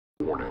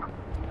Warning.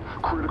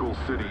 Critical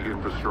city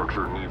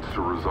infrastructure needs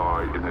to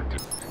reside in a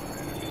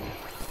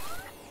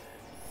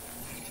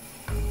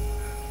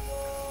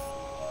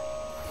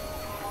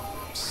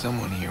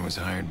Someone here was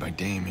hired by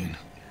Damien.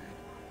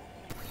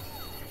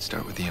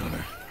 Start with the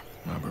owner,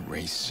 Robert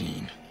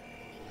Racine.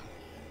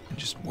 And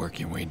just work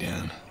your way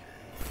down.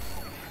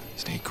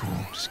 Stay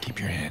cool, just keep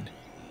your head.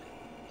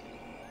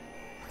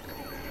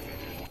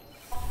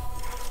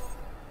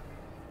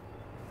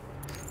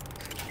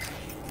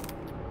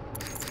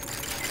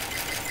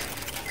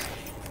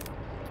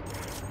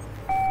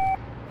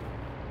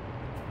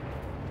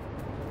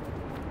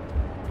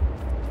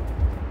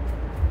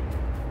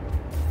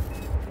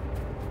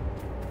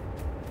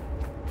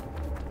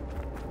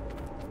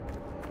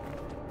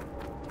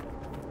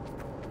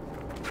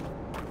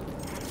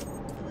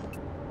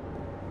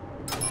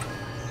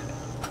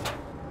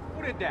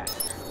 Who did that?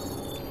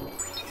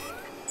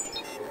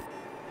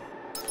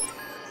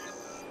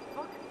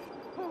 Fuck.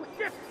 Oh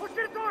shit! Oh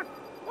shit, North!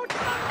 Oh shit!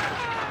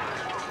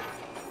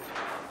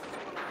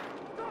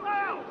 Come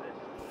out!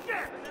 Shit! I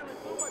nearly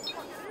blew my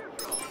fucking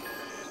eardrum.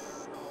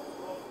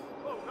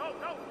 Oh, no,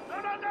 no! No,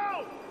 no,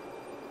 no!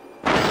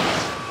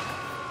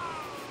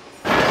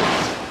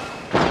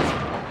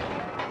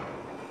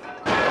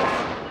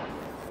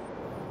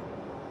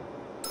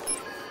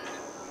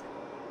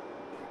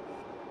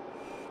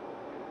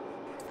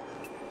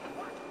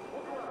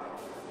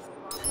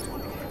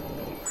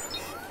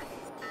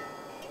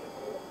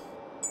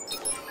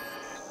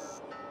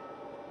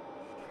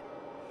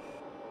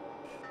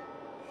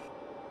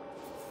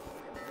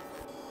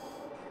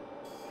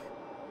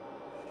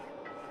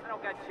 I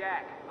don't got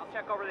Jack. I'll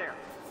check over there.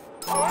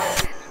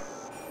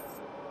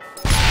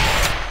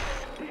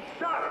 He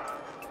shot him!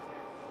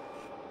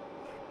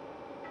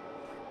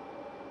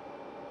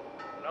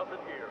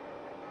 Nothing here.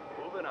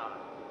 Moving on.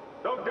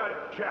 Don't got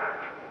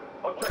Jack.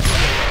 I'll check over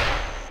there.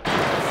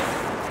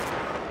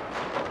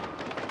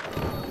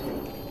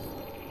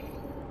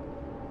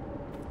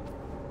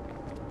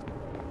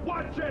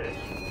 Watch it!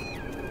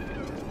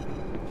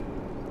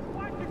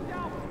 Watch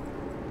yourself!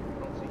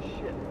 Don't see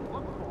shit.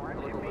 Look for him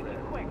and make it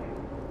quick.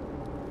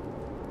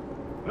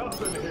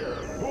 Nothing here.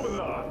 Moving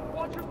on.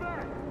 Watch your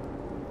back.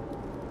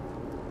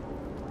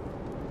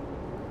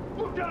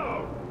 Look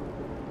out!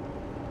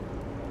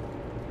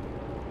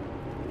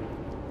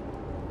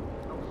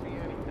 Don't see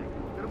anything.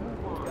 Gonna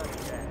move on. Got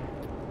Jack.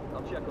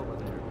 I'll check over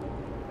there.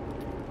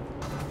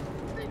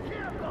 Be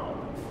careful!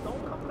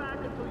 Don't come back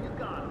until you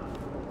got him.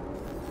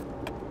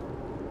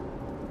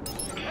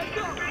 Let's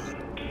go!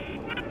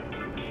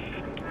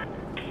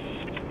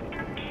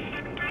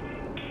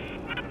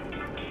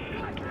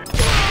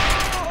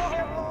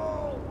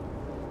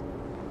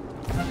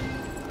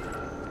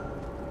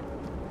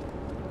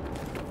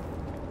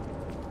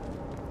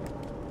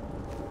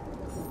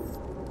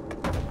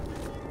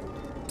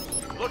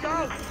 Look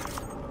out!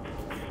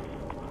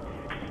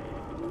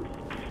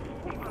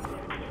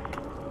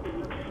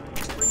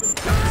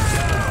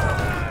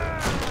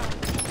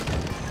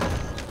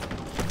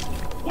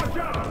 Watch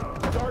out!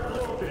 Start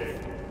looking!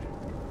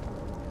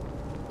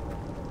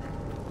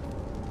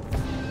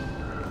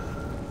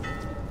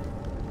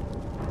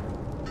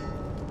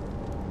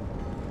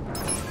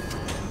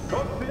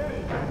 Don't see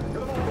anything.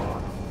 Gonna move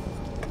on.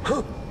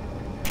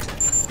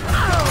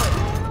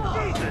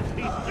 Jesus,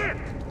 he's hit!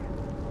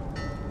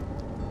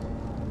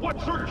 What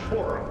search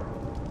for him?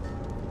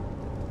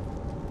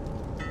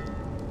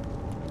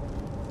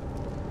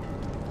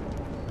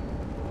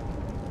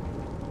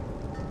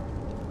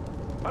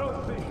 I don't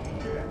see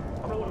shit.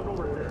 I'm gonna look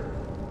over here.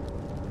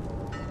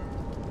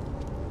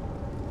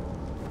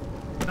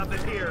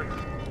 Nothing here.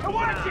 Now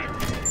watch it!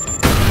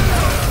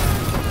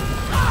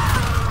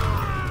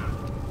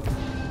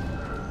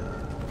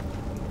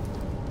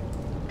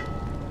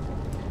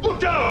 Look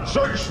down!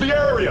 Search the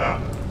area!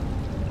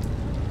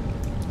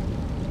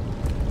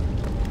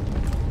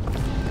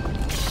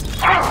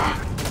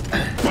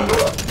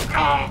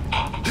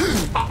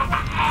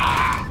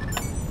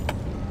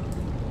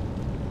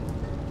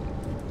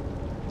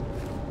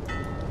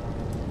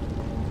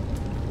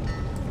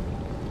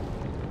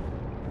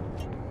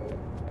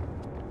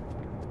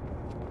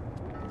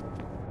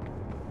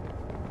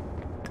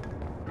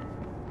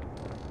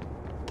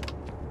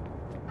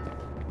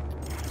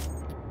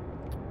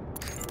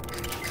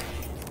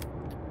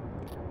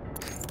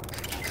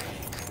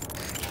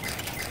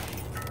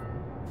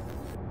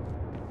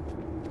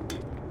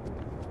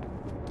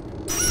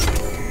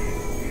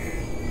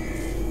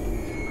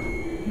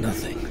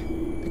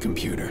 Nothing. The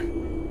computer.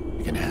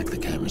 You can hack the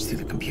cameras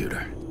through the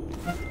computer.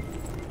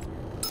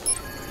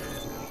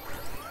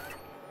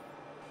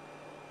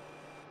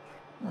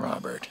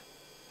 Robert.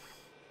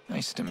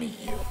 Nice to meet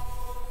you.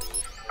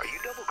 Are you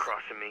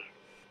double-crossing me?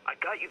 I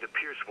got you the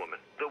Pearce woman.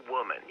 The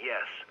woman,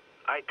 yes.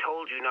 I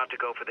told you not to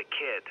go for the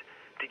kid.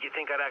 Did you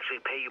think I'd actually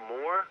pay you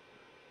more?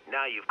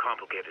 Now you've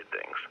complicated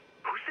things.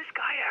 Who's this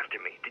guy after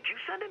me? Did you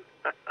send him?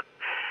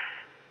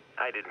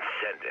 I didn't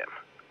send him.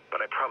 But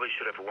I probably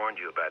should have warned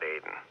you about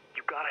Aiden.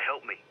 You gotta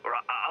help me, or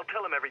I'll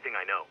tell him everything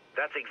I know.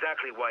 That's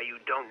exactly why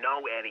you don't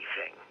know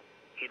anything.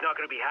 He's not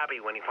gonna be happy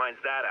when he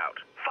finds that out.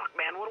 Fuck,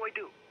 man, what do I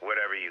do?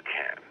 Whatever you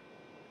can.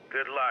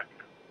 Good luck.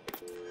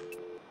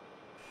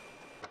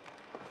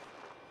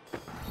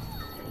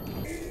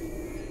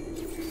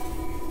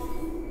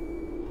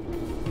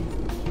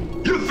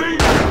 You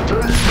think you can take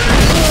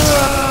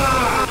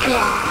me?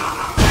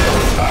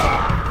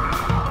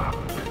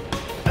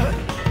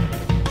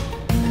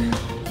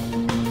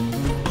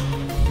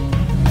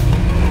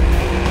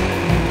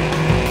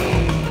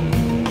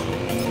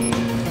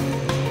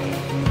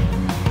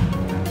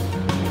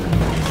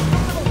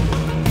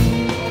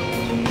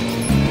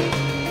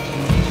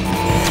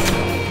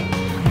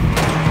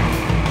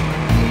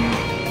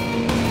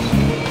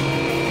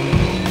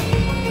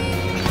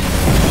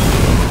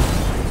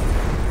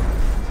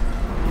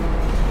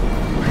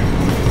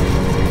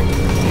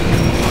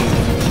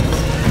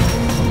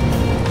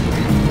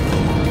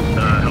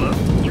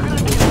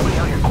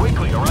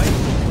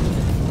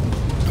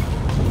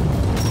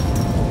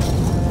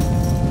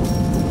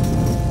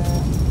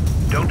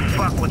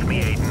 With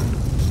me,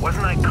 Aiden.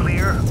 Wasn't I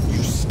clear?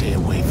 You stay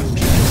away from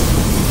me.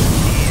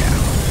 Yeah,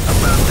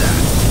 about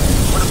that.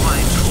 One of my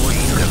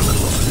employees got a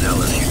little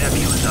overzealous. Your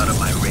nephew is out of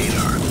my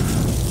radar.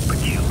 But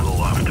you go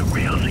off the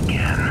rails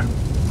again.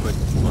 Put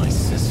my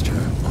sister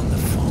on the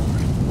phone.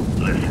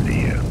 Listen to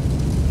you.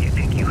 You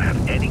think you have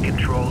any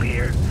control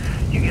here?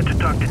 You get to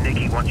talk to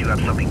Nikki once you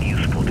have something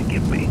useful to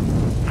give me.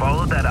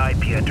 Follow that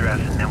IP address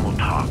and then we'll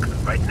talk.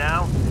 Right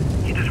now,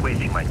 you're just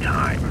wasting my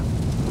time.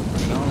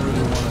 I don't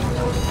really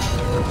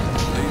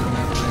want to.